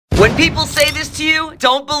When people say this to you,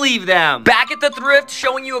 don't believe them. Back at the thrift,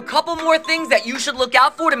 showing you a couple more things that you should look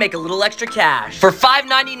out for to make a little extra cash. For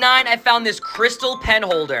 $5.99, I found this crystal pen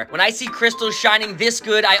holder. When I see crystals shining this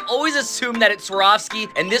good, I always assume that it's Swarovski,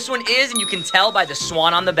 and this one is, and you can tell by the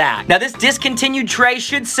swan on the back. Now, this discontinued tray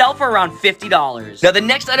should sell for around $50. Now, the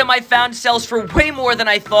next item I found sells for way more than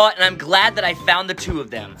I thought, and I'm glad that I found the two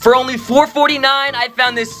of them. For only $4.49, I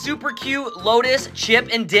found this super cute Lotus chip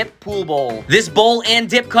and dip pool bowl. This bowl and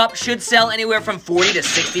dip cup should sell anywhere from $40 to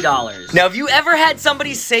 $60. Now, have you ever had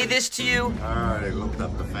somebody say this to you? I already looked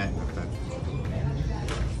up the fact that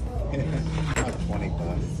 20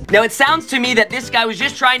 bucks. Now, it sounds to me that this guy was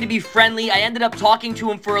just trying to be friendly. I ended up talking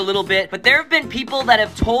to him for a little bit, but there have been people that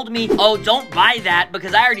have told me, oh, don't buy that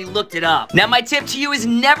because I already looked it up. Now, my tip to you is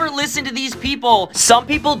never listen to these people. Some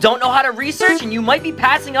people don't know how to research, and you might be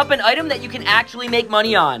passing up an item that you can actually make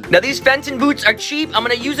money on. Now, these Fenton boots are cheap. I'm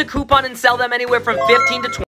gonna use a coupon and sell them anywhere from 15 to 20.